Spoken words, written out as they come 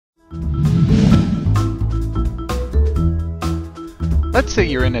let's say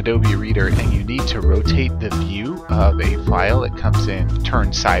you're in Adobe Reader and you need to rotate the view of a file. It comes in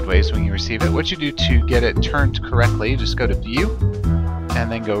turned sideways when you receive it. What you do to get it turned correctly, just go to View and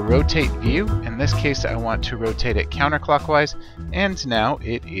then go Rotate View. In this case, I want to rotate it counterclockwise, and now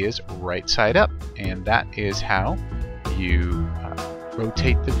it is right side up. And that is how you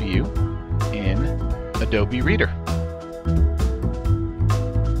rotate the view in Adobe Reader.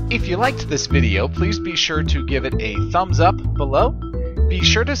 If you liked this video, please be sure to give it a thumbs up below. Be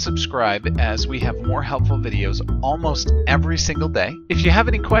sure to subscribe as we have more helpful videos almost every single day. If you have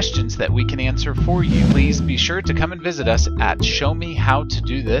any questions that we can answer for you, please be sure to come and visit us at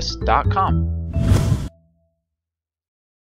showmehowtodothis.com.